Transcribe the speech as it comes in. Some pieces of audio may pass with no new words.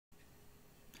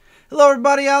Hello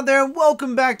everybody out there and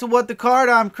welcome back to What the Card.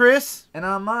 I'm Chris. And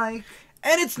I'm Mike.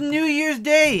 And it's New Year's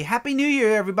Day. Happy New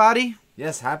Year, everybody.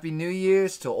 Yes, Happy New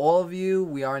Year's to all of you.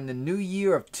 We are in the new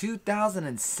year of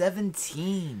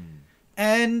 2017.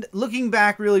 And looking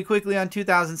back really quickly on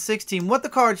 2016, What the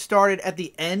Card started at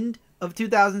the end of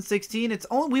 2016.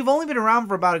 We've only been around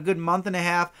for about a good month and a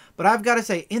half, but I've got to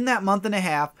say, in that month and a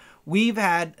half, we've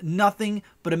had nothing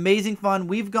but amazing fun.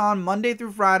 We've gone Monday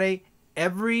through Friday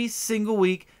every single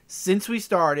week since we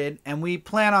started, and we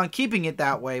plan on keeping it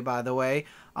that way, by the way,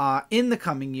 in the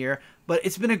coming year. But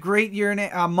it's been a great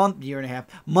month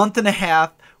and a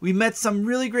half. We met some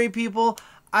really great people.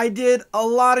 I did a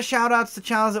lot of shout outs to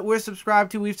channels that we're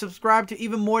subscribed to. We've subscribed to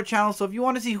even more channels. So if you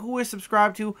want to see who we're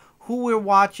subscribed to, who we're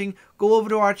watching, go over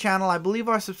to our channel. I believe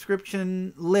our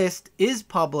subscription list is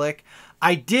public.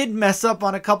 I did mess up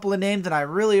on a couple of names, and I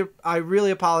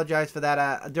really apologize for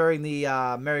that during the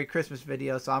Merry Christmas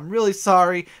video. So I'm really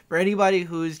sorry for anybody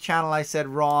whose channel I said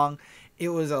wrong. It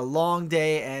was a long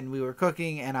day, and we were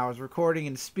cooking, and I was recording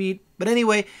in speed. But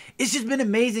anyway, it's just been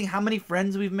amazing how many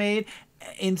friends we've made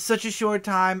in such a short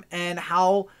time, and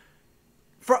how,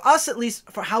 for us at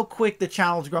least, for how quick the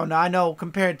channel's grown. Now, I know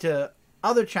compared to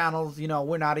other channels, you know,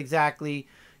 we're not exactly,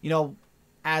 you know,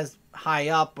 as high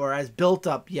up or as built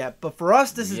up yet, but for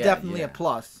us this is definitely a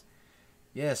plus.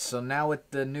 Yes, so now with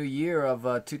the new year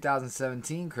of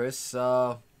 2017, Chris,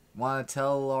 want to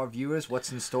tell our viewers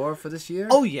what's in store for this year?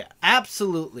 Oh yeah,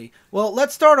 absolutely. Well,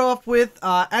 let's start off with,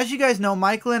 as you guys know,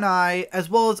 Michael and I, as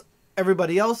well as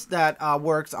everybody else that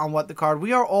works on What the Card,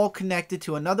 we are all connected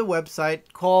to another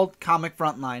website called Comic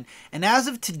Frontline. And as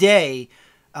of today,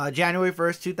 January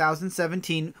 1st,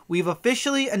 2017, we've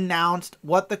officially announced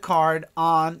What the Card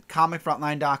on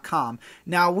ComicFrontline.com.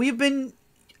 Now, we've been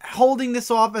holding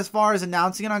this off as far as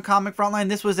announcing it on Comic Frontline.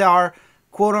 This was our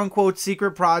quote-unquote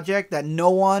secret project that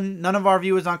none of our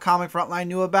viewers on Comic Frontline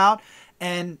knew about.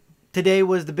 And today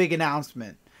was the big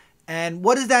announcement. And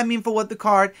what does that mean for What the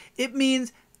Card? It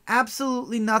means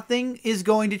absolutely nothing is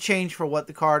going to change for What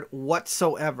the Card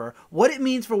whatsoever. What it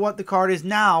means for What the Card is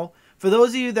now, for those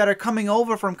of you that are coming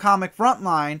over from Comic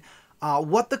Frontline,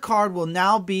 What the Card will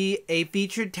now be a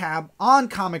featured tab on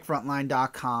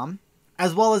ComicFrontline.com,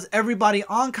 as well as everybody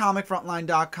on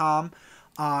ComicFrontline.com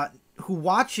who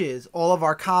watches all of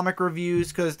our comic reviews,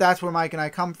 because that's where Mike and I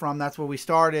come from. That's where we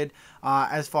started.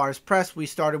 As far as press, we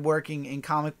started working in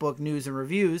comic book news and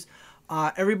reviews.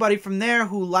 Everybody from there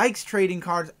who likes trading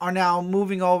cards are now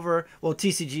moving over. Well,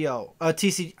 TCGO. I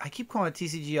keep calling it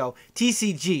TCGO.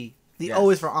 TCG. The Yes. O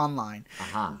is for online.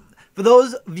 Uh-huh. For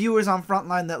those viewers on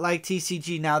Frontline that like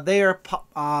TCG, now they are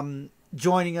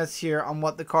joining us here on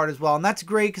What the Card as well. And that's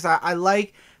great, because I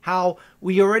like how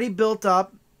we already built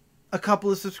up a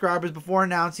couple of subscribers before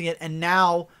announcing it. And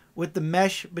now, with the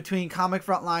mesh between Comic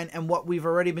Frontline and what we've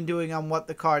already been doing on What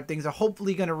the Card, things are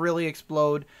hopefully going to really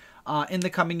explode in the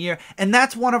coming year. And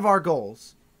that's one of our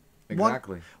goals.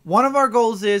 Exactly. One of our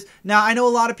goals is, now I know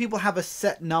a lot of people have a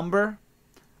set number.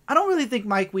 I don't really think,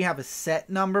 Mike, we have a set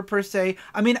number per se.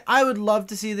 I mean, I would love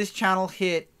to see this channel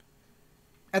hit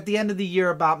at the end of the year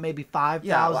about maybe 5,000.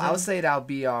 Yeah, well, I would say that would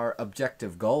be our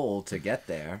objective goal to get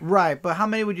there. Right, but how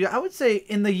many would you... I would say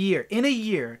in a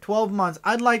year, 12 months,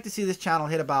 I'd like to see this channel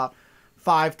hit about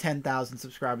 10,000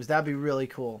 subscribers. That'd be really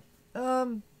cool.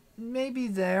 Maybe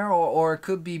there, or it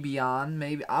could be beyond.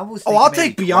 Maybe I was. Oh, I'll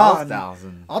take beyond.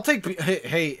 12,000. I'll take...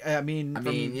 Hey, I mean,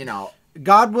 you know,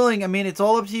 God willing, I mean, it's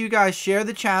all up to you guys. Share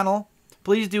the channel.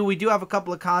 Please do. We do have a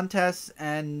couple of contests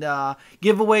and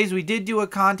giveaways. We did do a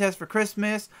contest for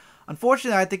Christmas.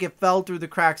 Unfortunately, I think it fell through the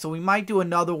cracks, so we might do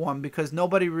another one because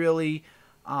nobody really...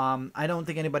 I don't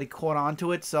think anybody caught on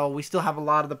to it, so we still have a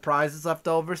lot of the prizes left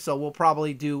over, so we'll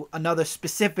probably do another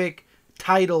specific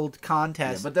titled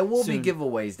contest. Yeah, but there will soon. be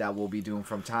giveaways that we'll be doing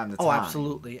from time to time. Oh,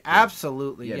 absolutely.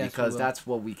 Absolutely. Yeah, yes, because that's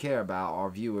what we care about,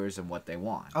 our viewers and what they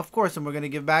want. Of course, and we're going to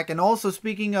give back. And also,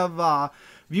 speaking of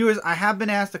viewers, I have been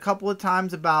asked a couple of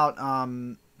times about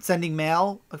sending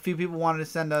mail. A few people wanted to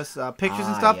send us pictures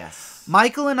and stuff. Yes.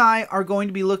 Michael and I are going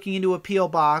to be looking into a P.O.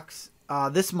 box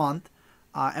this month,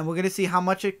 and we're going to see how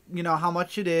much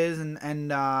it is,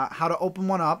 and how to open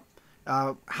one up.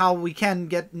 How we can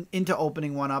get into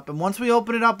opening one up. And once we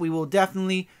open it up, we will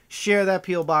definitely share that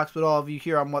P.O. box with all of you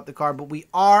here on What the Card. But we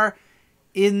are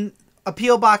in... A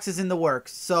P.O. box is in the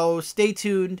works, so stay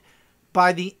tuned.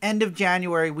 By the end of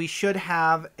January, we should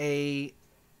have a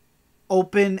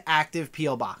open, active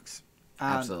P.O. box.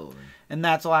 Absolutely. And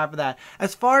that's all I have for that.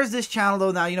 As far as this channel,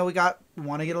 though, now, you know, we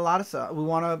want to get a lot of... We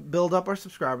want to build up our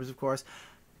subscribers, of course.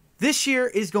 This year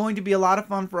is going to be a lot of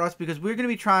fun for us because we're going to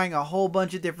be trying a whole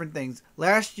bunch of different things.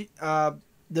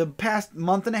 the past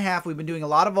month and a half, we've been doing a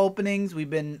lot of openings. We've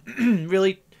been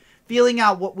really feeling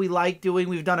out what we like doing.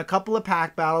 We've done a couple of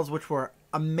pack battles, which were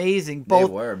amazing. They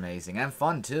were amazing and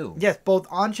fun too. Yes, both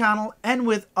on channel and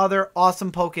with other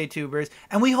awesome PokeTubers.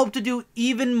 And we hope to do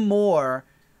even more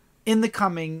in the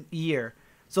coming year.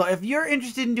 So if you're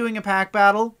interested in doing a pack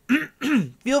battle,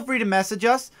 feel free to message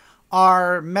us.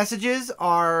 Our messages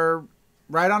are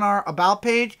right on our About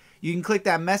page. You can click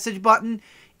that message button.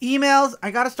 Emails,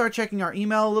 I got to start checking our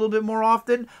email a little bit more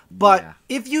often. But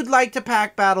if you'd like to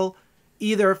pack battle,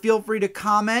 either feel free to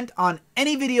comment on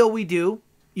any video we do.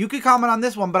 You could comment on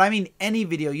this one, but I mean any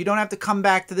video. You don't have to come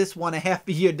back to this one a half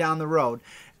a year down the road.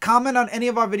 Comment on any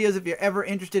of our videos if you're ever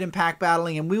interested in pack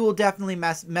battling, and we will definitely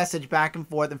message back and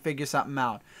forth and figure something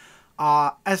out.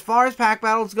 As far as pack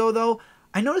battles go, though,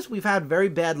 I noticed we've had very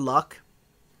bad luck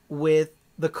with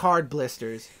the card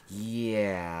blisters.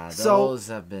 Yeah, those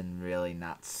have been really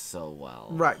not so well.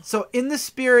 Right. So in the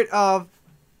spirit of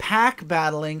pack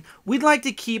battling, we'd like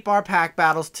to keep our pack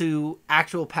battles to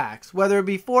actual packs, whether it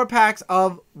be 4 packs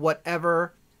of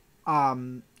whatever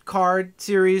card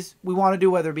series we want to do,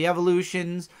 whether it be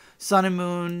Evolutions, Sun and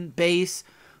Moon, Base,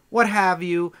 what have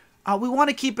you. We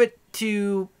want to keep it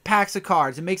to packs of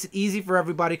cards. It makes it easy for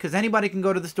everybody because anybody can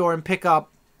go to the store and pick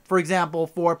up, for example,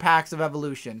 4 packs of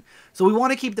Evolution. So we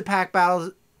want to keep the pack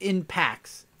battles in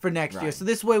packs for next year. So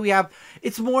this way we have,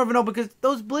 it's more of an open, because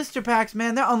those blister packs,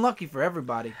 man, they're unlucky for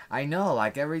everybody. I know,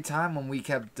 like every time when we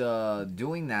kept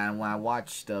doing that, and when I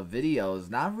watched videos,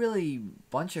 not really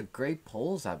a bunch of great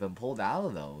pulls have been pulled out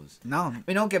of those. No. I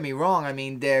mean, don't get me wrong. I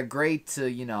mean, they're great to,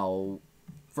 you know,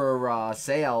 for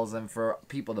sales and for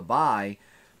people to buy,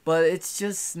 but it's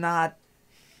just not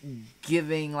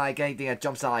giving like anything that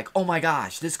jumps out like, oh my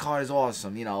gosh, this card is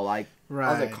awesome, you know, like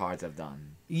other cards have done.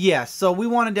 Yes, so we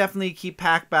want to definitely keep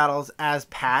pack battles as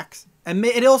packs. And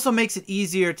it also makes it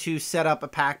easier to set up a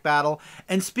pack battle.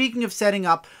 And speaking of setting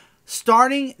up,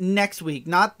 starting next week,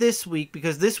 not this week,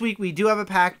 because this week we do have a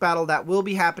pack battle that will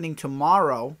be happening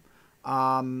tomorrow.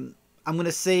 I'm going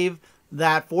to save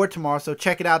that for tomorrow, so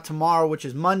check it out tomorrow, which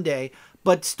is Monday.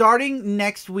 But starting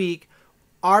next week,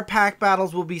 our pack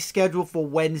battles will be scheduled for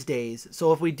Wednesdays.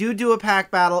 So if we do a pack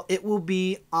battle, it will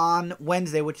be on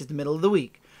Wednesday, which is the middle of the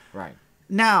week. Right.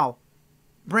 Now,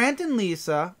 Brant and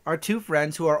Lisa are 2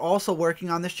 friends who are also working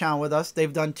on this channel with us.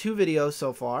 They've done 2 videos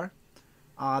so far.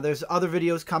 There's other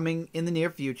videos coming in the near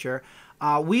future.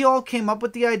 We all came up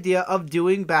with the idea of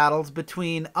doing battles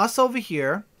between us over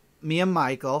here, me and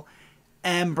Michael,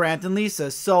 and Brant and Lisa.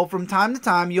 So from time to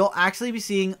time, you'll actually be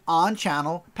seeing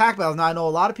on-channel pack battles. Now, I know a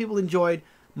lot of people enjoyed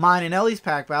mine and Ellie's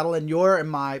pack battle and your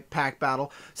and my pack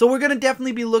battle. So we're going to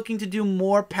definitely be looking to do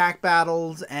more pack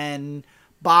battles and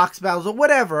box battles or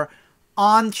whatever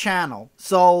on channel.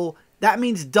 So that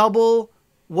means double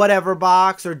whatever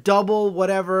box or double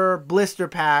whatever blister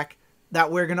pack that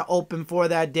we're going to open for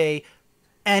that day.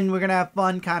 And we're going to have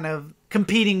fun kind of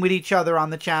competing with each other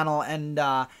on the channel and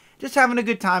just having a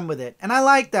good time with it. And I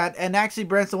like that. And actually,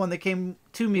 Brent's the one that came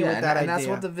to me with that idea. And that's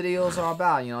what the videos are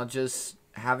about, you know, just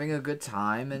having a good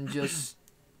time and just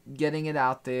getting it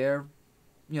out there,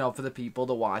 you know, for the people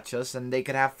to watch us, and they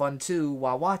could have fun too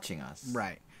while watching us.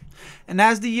 Right. And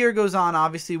as the year goes on,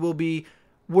 obviously we'll be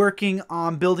working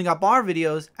on building up our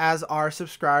videos as our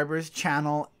subscribers,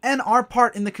 channel, and our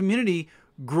part in the community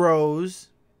grows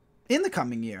in the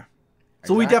coming year.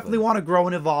 So we definitely want to grow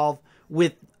and evolve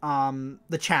with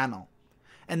the channel.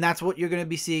 And that's what you're going to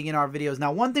be seeing in our videos.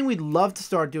 Now, one thing we'd love to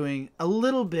start doing a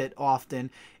little bit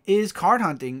often is card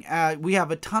hunting. We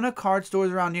have a ton of card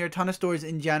stores around here, a ton of stores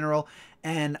in general.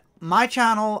 And my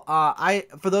channel,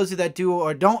 for those of you that do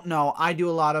or don't know, I do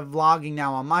a lot of vlogging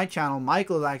now on my channel.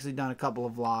 Michael has actually done a couple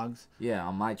of vlogs. Yeah,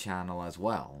 on my channel as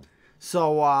well.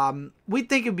 So we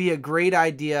think it'd be a great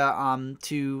idea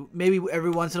to maybe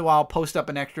every once in a while post up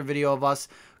an extra video of us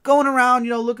going around,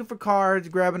 you know, looking for cards,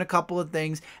 grabbing a couple of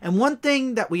things. And one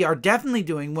thing that we are definitely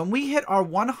doing, when we hit our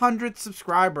 100th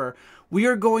subscriber, we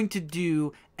are going to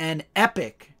do an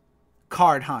epic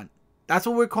card hunt. That's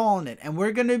what we're calling it. And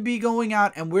we're going to be going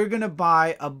out and we're going to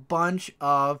buy a bunch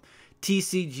of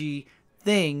TCG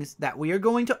things that we are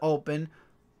going to open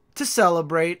to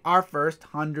celebrate our first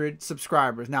 100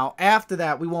 subscribers. Now, after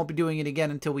that, we won't be doing it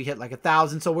again until we hit like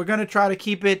 1,000. So we're going to try to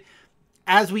keep it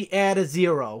as we add a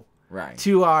 0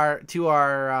 to our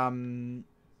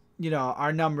you know,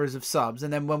 our numbers of subs.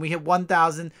 And then when we hit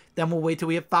 1,000, then we'll wait till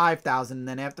we hit 5,000. And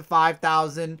then after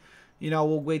 5,000, you know,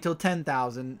 we'll wait till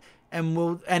 10,000.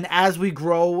 And as we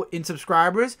grow in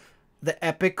subscribers, the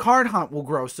epic card hunt will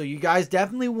grow. So you guys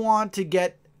definitely want to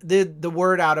get the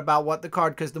word out about what the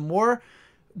card, because the more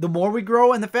we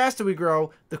grow and the faster we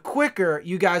grow, the quicker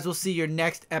you guys will see your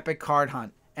next epic card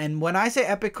hunt. And when I say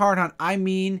epic card hunt, I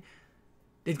mean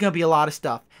there's going to be a lot of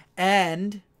stuff.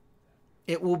 And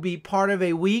it will be part of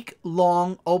a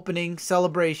week-long opening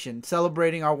celebration,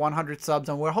 celebrating our 100 subs.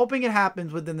 And we're hoping it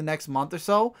happens within the next month or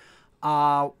so.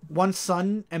 Once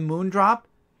Sun and Moon drop,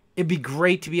 it'd be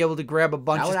great to be able to grab a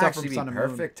bunch of stuff from Sun and Moon. That would actually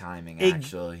be perfect timing,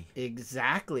 actually.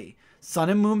 Exactly. Sun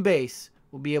and Moon base.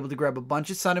 We'll be able to grab a bunch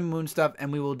of Sun and Moon stuff,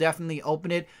 and we will definitely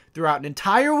open it throughout an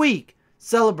entire week,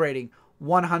 celebrating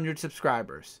 100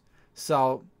 subscribers.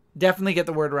 So definitely get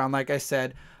the word around, like I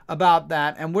said, about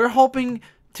that. And we're hoping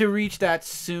to reach that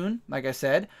soon, like I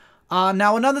said.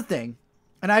 Now, another thing,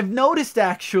 and I've noticed,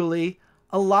 actually,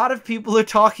 a lot of people are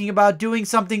talking about doing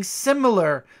something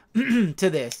similar to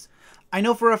this. I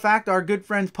know for a fact our good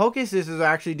friends Poke Sisters are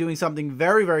actually doing something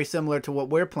very, very similar to what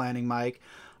we're planning, Mike.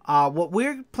 What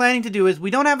we're planning to do is,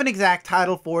 we don't have an exact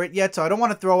title for it yet, so I don't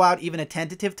want to throw out even a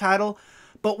tentative title,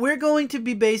 but we're going to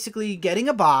be basically getting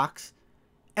a box,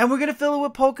 and we're going to fill it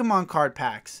with Pokemon card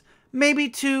packs. Maybe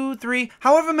 2, 3,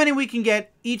 however many we can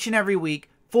get each and every week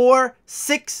for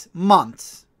 6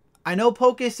 months. I know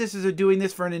Poke Sisters are doing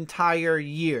this for an entire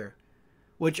year,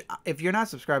 which if you're not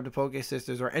subscribed to Poke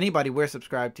Sisters or anybody we're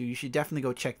subscribed to, you should definitely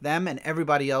go check them and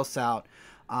everybody else out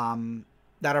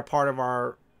that are part of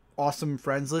our awesome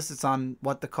friends list. It's on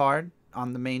What the Card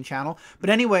on the main channel. But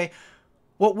anyway,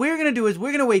 what we're going to do is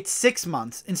we're going to wait 6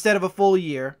 months instead of a full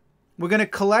year. We're going to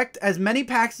collect as many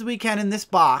packs as we can in this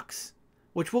box,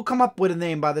 which we'll come up with a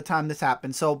name by the time this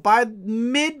happens. So by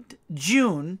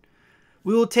mid-June,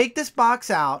 we will take this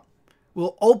box out,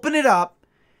 we'll open it up,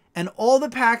 and all the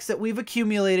packs that we've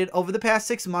accumulated over the past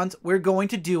 6 months, we're going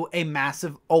to do a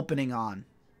massive opening on.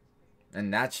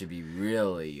 And that should be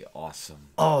really awesome.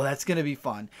 Oh, that's going to be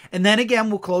fun. And then again,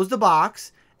 we'll close the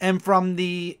box. And from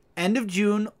the end of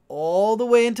June all the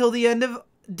way until the end of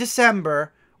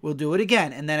December, we'll do it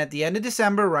again. And then at the end of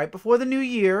December, right before the new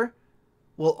year,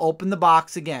 we'll open the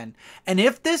box again. And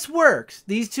if this works,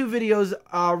 these 2 videos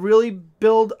really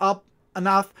build up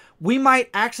enough, we might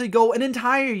actually go an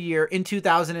entire year in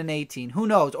 2018. Who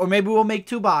knows? Or maybe we'll make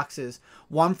 2 boxes.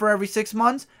 One for every 6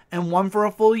 months and one for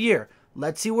a full year.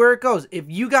 Let's see where it goes. If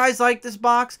you guys like this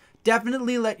box,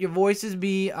 definitely let your voices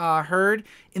be heard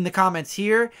in the comments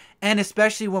here. And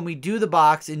especially when we do the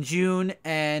box in June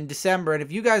and December. And if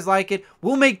you guys like it,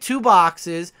 we'll make 2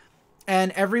 boxes.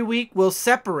 And every week we'll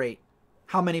separate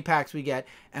how many packs we get.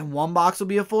 And one box will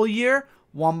be a full year.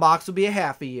 One box will be a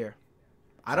half a year.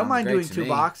 I don't mind doing 2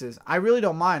 boxes. I really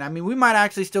don't mind. I mean, we might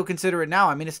actually still consider it now.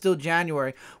 I mean, it's still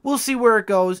January. We'll see where it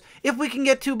goes. If we can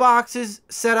get 2 boxes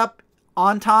set up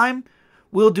on time,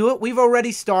 we'll do it. We've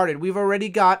already started. We've already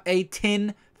got a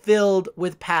tin filled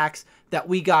with packs that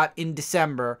we got in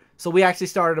December. So we actually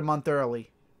started a month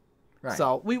early. Right.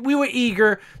 So we were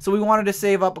eager. So we wanted to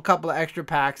save up a couple of extra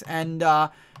packs. And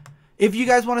if you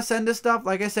guys want to send us stuff,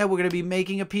 like I said, we're going to be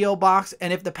making a P.O. box.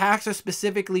 And if the packs are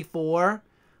specifically for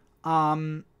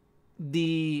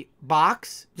the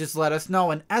box, just let us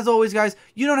know. And as always, guys,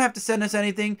 you don't have to send us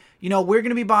anything. You know, we're going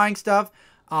to be buying stuff.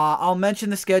 I'll mention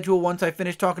the schedule once I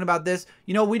finish talking about this.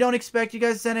 You know, we don't expect you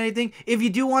guys to send anything. If you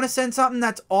do want to send something,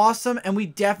 that's awesome. And we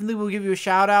definitely will give you a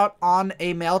shout out on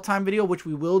a mail time video, which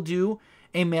we will do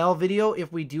a mail video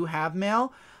if we do have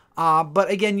mail. But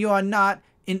again, you are not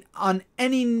on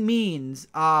any means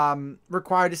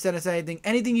required to send us anything.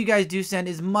 Anything you guys do send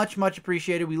is much, much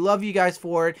appreciated. We love you guys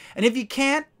for it. And if you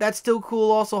can't, that's still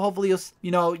cool. Also, hopefully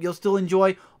you'll still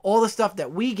enjoy all the stuff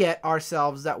that we get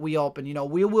ourselves that we open. You know,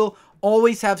 we will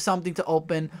always have something to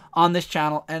open on this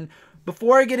channel. And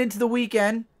before I get into the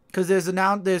weekend, because there's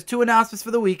 2 announcements for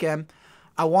the weekend,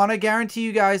 I want to guarantee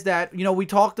you guys that, you know, we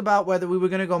talked about whether we were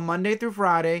going to go Monday through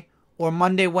Friday or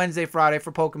Monday, Wednesday, Friday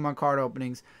for Pokemon card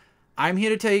openings. I'm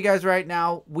here to tell you guys right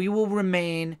now, we will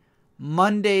remain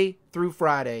Monday through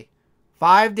Friday.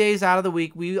 5 days out of the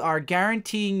week, we are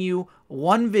guaranteeing you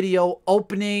one video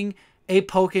opening a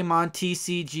Pokemon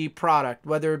TCG product,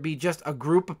 whether it be just a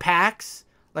group of packs,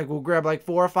 like we'll grab like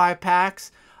 4 or 5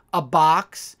 packs, a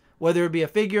box, whether it be a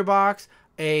figure box,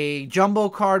 a jumbo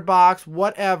card box,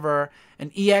 whatever, an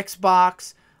EX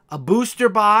box, a booster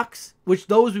box, which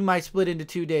those we might split into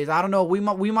 2 days. I don't know. We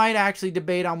might actually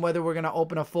debate on whether we're going to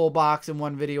open a full box in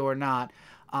one video or not.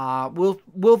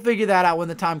 We'll figure that out when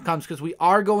the time comes, because we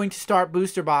are going to start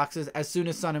booster boxes as soon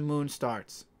as Sun and Moon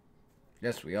starts.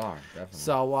 Yes, we are, definitely.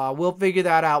 So we'll figure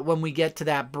that out when we get to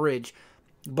that bridge.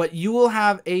 But you will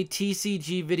have a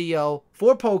TCG video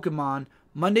for Pokemon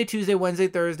Monday, Tuesday, Wednesday,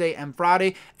 Thursday, and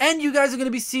Friday. And you guys are going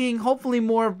to be seeing hopefully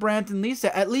more of Brant and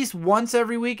Lisa at least once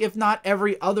every week, if not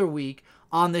every other week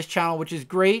on this channel, which is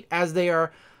great as they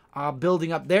are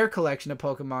building up their collection of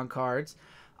Pokemon cards.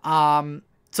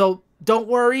 So don't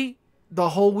worry. the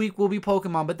whole week will be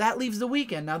Pokemon, but that leaves the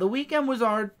weekend. Now, the weekend was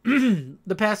our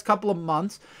the past couple of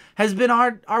months has been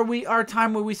our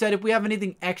time where we said if we have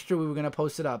anything extra, we were going to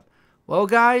post it up. Well,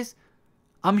 guys,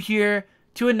 I'm here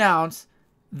to announce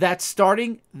that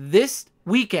starting this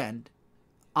weekend,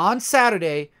 on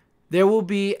Saturday, there will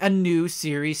be a new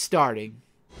series starting.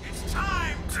 It's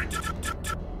time to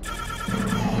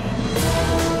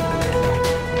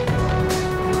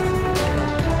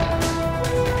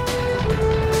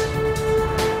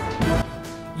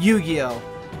Yu-Gi-Oh!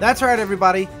 That's right,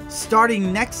 everybody.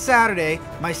 Starting next Saturday,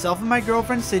 myself and my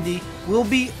girlfriend Cindy will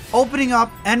be opening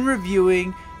up and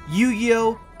reviewing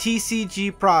Yu-Gi-Oh!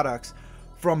 TCG products.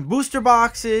 From booster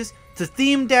boxes, to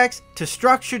theme decks, to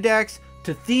structure decks,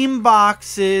 to theme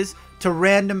boxes, to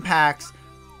random packs.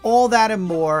 All that and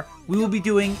more, we will be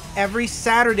doing every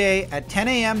Saturday at 10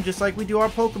 a.m. just like we do our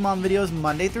Pokemon videos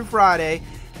Monday through Friday.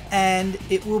 And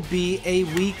it will be a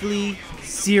weekly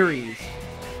series.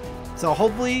 So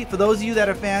hopefully, for those of you that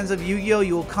are fans of Yu-Gi-Oh!,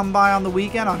 you will come by on the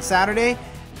weekend on Saturday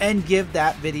and give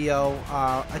that video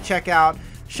a check out,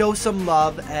 show some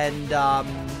love, and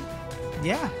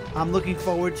yeah, I'm looking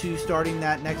forward to starting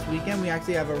that next weekend. We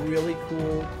actually have a really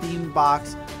cool theme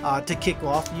box to kick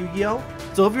off Yu-Gi-Oh!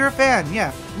 So if you're a fan,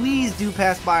 yeah, please do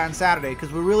pass by on Saturday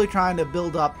because we're really trying to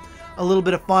build up a little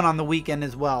bit of fun on the weekend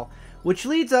as well. Which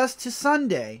leads us to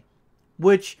Sunday,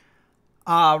 which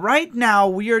right now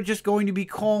we are just going to be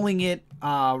calling it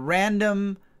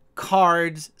Random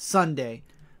Cards Sunday.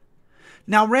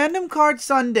 Now, Random Cards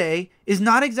Sunday is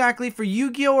not exactly for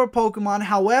Yu-Gi-Oh! Or Pokemon.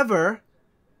 However,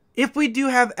 if we do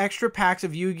have extra packs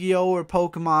of Yu-Gi-Oh! Or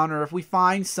Pokemon, or if we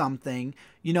find something,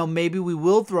 you know, maybe we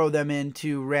will throw them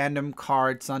into Random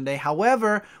Card Sunday.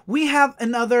 However, we have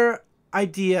another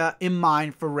idea in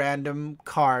mind for Random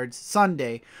Cards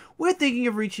Sunday. We're thinking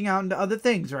of reaching out into other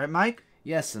things, right, Mike?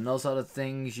 Yes, and those other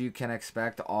things you can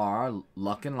expect are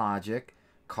Luck and Logic,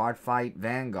 Card Fight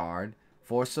Vanguard,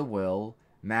 Force of Will,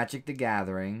 Magic the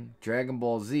Gathering, Dragon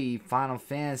Ball Z, Final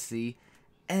Fantasy,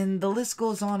 and the list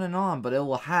goes on, but it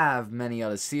will have many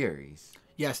other series.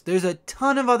 Yes, there's a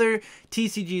ton of other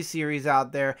TCG series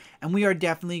out there, and we are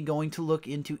definitely going to look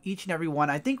into each and every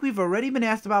one. I think we've already been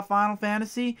asked about Final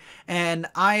Fantasy, and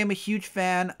I am a huge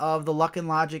fan of the Luck and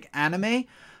Logic anime.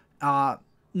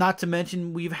 Not to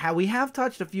mention, we have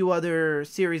touched a few other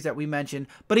series that we mentioned.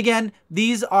 But again,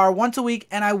 these are once a week,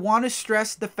 and I want to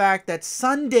stress the fact that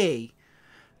Sunday,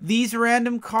 these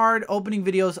random card opening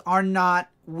videos are not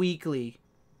weekly.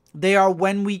 They are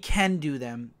when we can do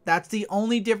them. That's the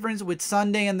only difference with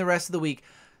Sunday and the rest of the week.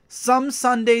 Some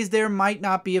Sundays there might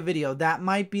not be a video. That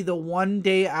might be the one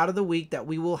day out of the week that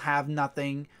we will have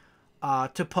nothing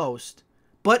to post.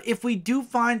 But if we do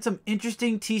find some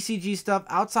interesting TCG stuff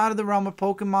outside of the realm of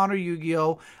Pokemon or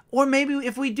Yu-Gi-Oh! Or maybe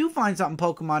if we do find something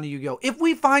Pokemon or Yu-Gi-Oh! If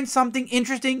we find something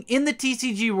interesting in the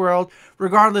TCG world,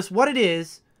 regardless what it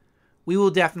is, we will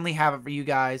definitely have it for you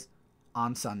guys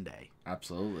on Sunday.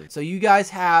 Absolutely. So you guys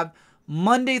have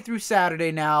Monday through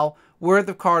Saturday now worth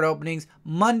of card openings,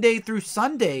 Monday through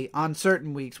Sunday on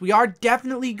certain weeks. We are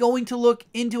definitely going to look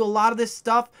into a lot of this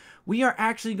stuff. We are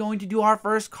actually going to do our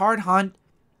first card hunt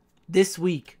this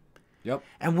week. Yep.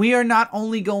 And we are not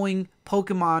only going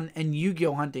Pokemon and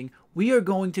Yu-Gi-Oh! Hunting, we are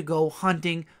going to go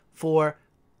hunting for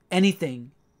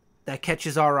anything that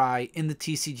catches our eye in the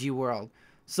TCG world.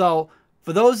 So,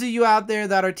 for those of you out there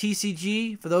that are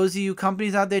TCG, for those of you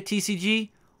companies out there TCG,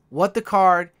 What the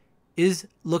Card is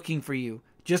looking for you.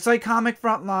 Just like Comic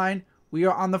Frontline, we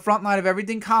are on the front line of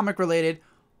everything comic related.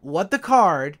 What the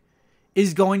Card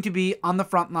is going to be on the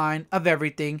front line of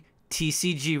everything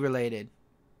TCG related.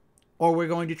 Or we're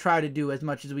going to try to do as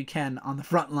much as we can on the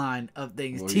front line of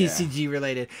things TCG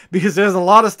related. Because there's a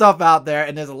lot of stuff out there,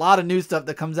 and there's a lot of new stuff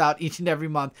that comes out each and every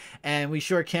month. And we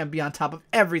sure can't be on top of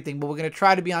everything. But we're going to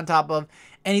try to be on top of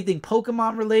anything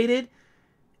Pokemon related.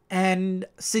 And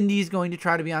Cindy's going to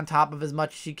try to be on top of as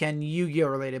much as she can Yu-Gi-Oh!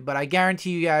 Related. But I guarantee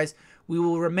you guys, we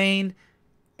will remain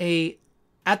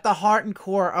at the heart and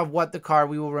core of What the Card,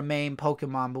 we will remain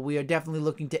Pokemon, but we are definitely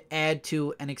looking to add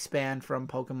to and expand from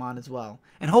Pokemon as well.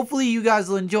 And hopefully you guys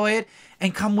will enjoy it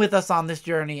and come with us on this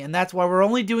journey. And that's why we're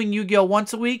only doing Yu-Gi-Oh!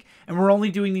 Once a week, and we're only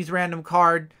doing these random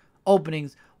card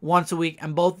openings once a week,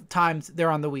 and both times they're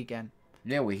on the weekend.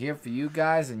 Yeah, we're here for you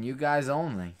guys and you guys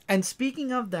only. And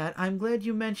speaking of that, I'm glad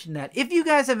you mentioned that. If you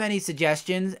guys have any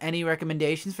suggestions, any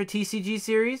recommendations for TCG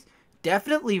series,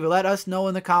 definitely let us know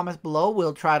in the comments below.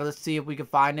 We'll try to see if we can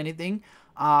find anything.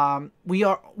 We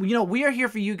are here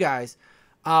for you guys.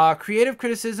 Creative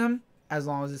criticism, as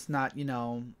long as it's not,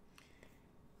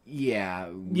 Yeah.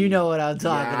 You know what I'm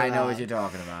talking about. I know what you're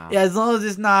talking about. Yeah, as long as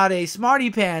it's not a smarty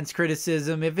pants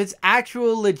criticism, if it's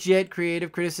actual legit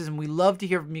creative criticism, we love to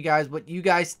hear from you guys, what you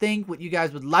guys think, what you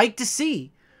guys would like to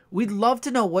see. We'd love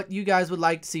to know what you guys would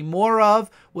like to see more of,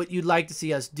 what you'd like to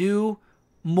see us do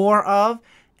more of.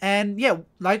 And yeah,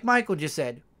 like Michael just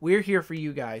said, we're here for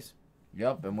you guys.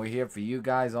 Yep, and we're here for you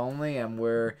guys only, and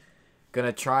we're going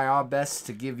to try our best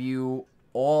to give you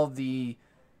all the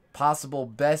possible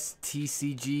best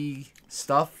TCG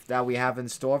stuff that we have in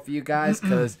store for you guys,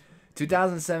 because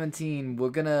 2017, we're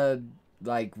going to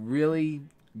like really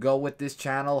go with this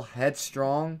channel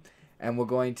headstrong, and we're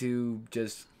going to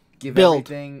just give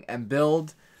everything and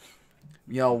build,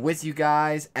 you know, with you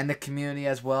guys and the community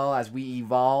as well as we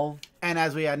evolve. And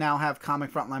as we now have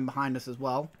Comic Frontline behind us as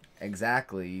well.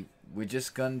 Exactly. We're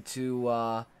just going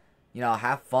to, you know,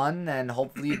 have fun, and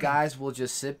hopefully you guys will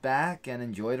just sit back and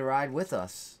enjoy the ride with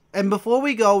us. And before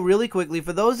we go, really quickly,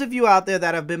 for those of you out there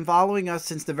that have been following us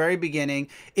since the very beginning,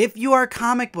 if you are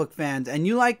comic book fans and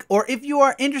you like, or if you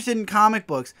are interested in comic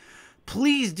books,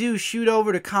 please do shoot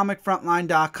over to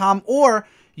comicfrontline.com or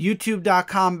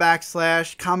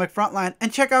youtube.com/Comic Frontline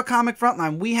and check out Comic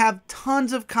Frontline. We have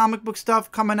tons of comic book stuff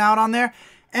coming out on there.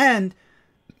 And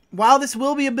while this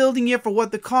will be a building year for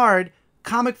What the Card,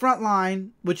 Comic Frontline,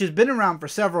 which has been around for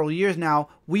several years now,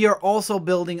 we are also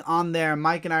building on there.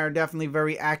 Mike and I are definitely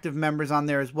very active members on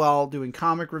there as well, doing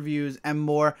comic reviews and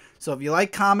more. So if you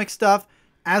like comic stuff,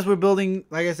 as we're building,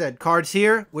 like I said, cards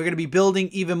here, we're going to be building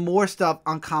even more stuff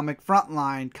on Comic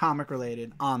Frontline,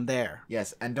 comic-related, on there.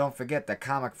 Yes, and don't forget that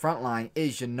Comic Frontline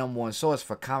is your #1 source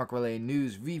for comic-related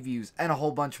news, reviews, and a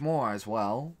whole bunch more as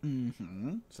well.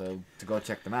 So to go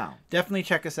check them out. Definitely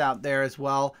check us out there as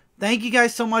well. Thank you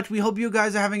guys so much. We hope you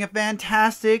guys are having a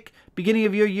fantastic beginning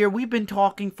of your year. We've been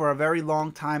talking for a very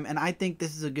long time, and I think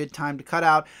this is a good time to cut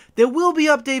out. There will be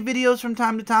update videos from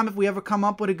time to time. If we ever come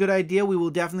up with a good idea, we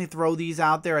will definitely throw these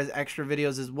out there as extra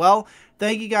videos as well.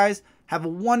 Thank you guys. Have a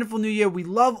wonderful new year. We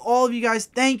love all of you guys.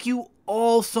 Thank you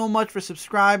all so much for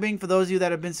subscribing. For those of you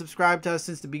that have been subscribed to us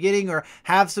since the beginning or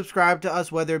have subscribed to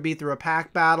us, whether it be through a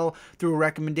pack battle, through a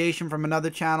recommendation from another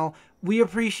channel, we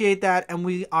appreciate that, and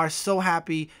we are so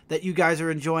happy that you guys are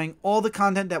enjoying all the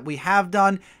content that we have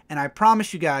done. And I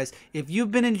promise you guys, if you've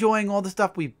been enjoying all the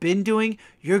stuff we've been doing,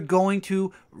 you're going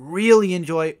to really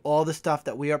enjoy all the stuff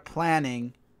that we are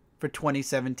planning for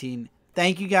 2017.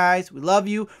 Thank you guys. We love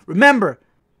you. Remember,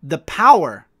 the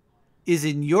power is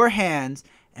in your hands,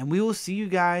 and we will see you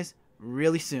guys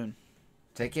really soon.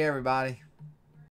 Take care, everybody.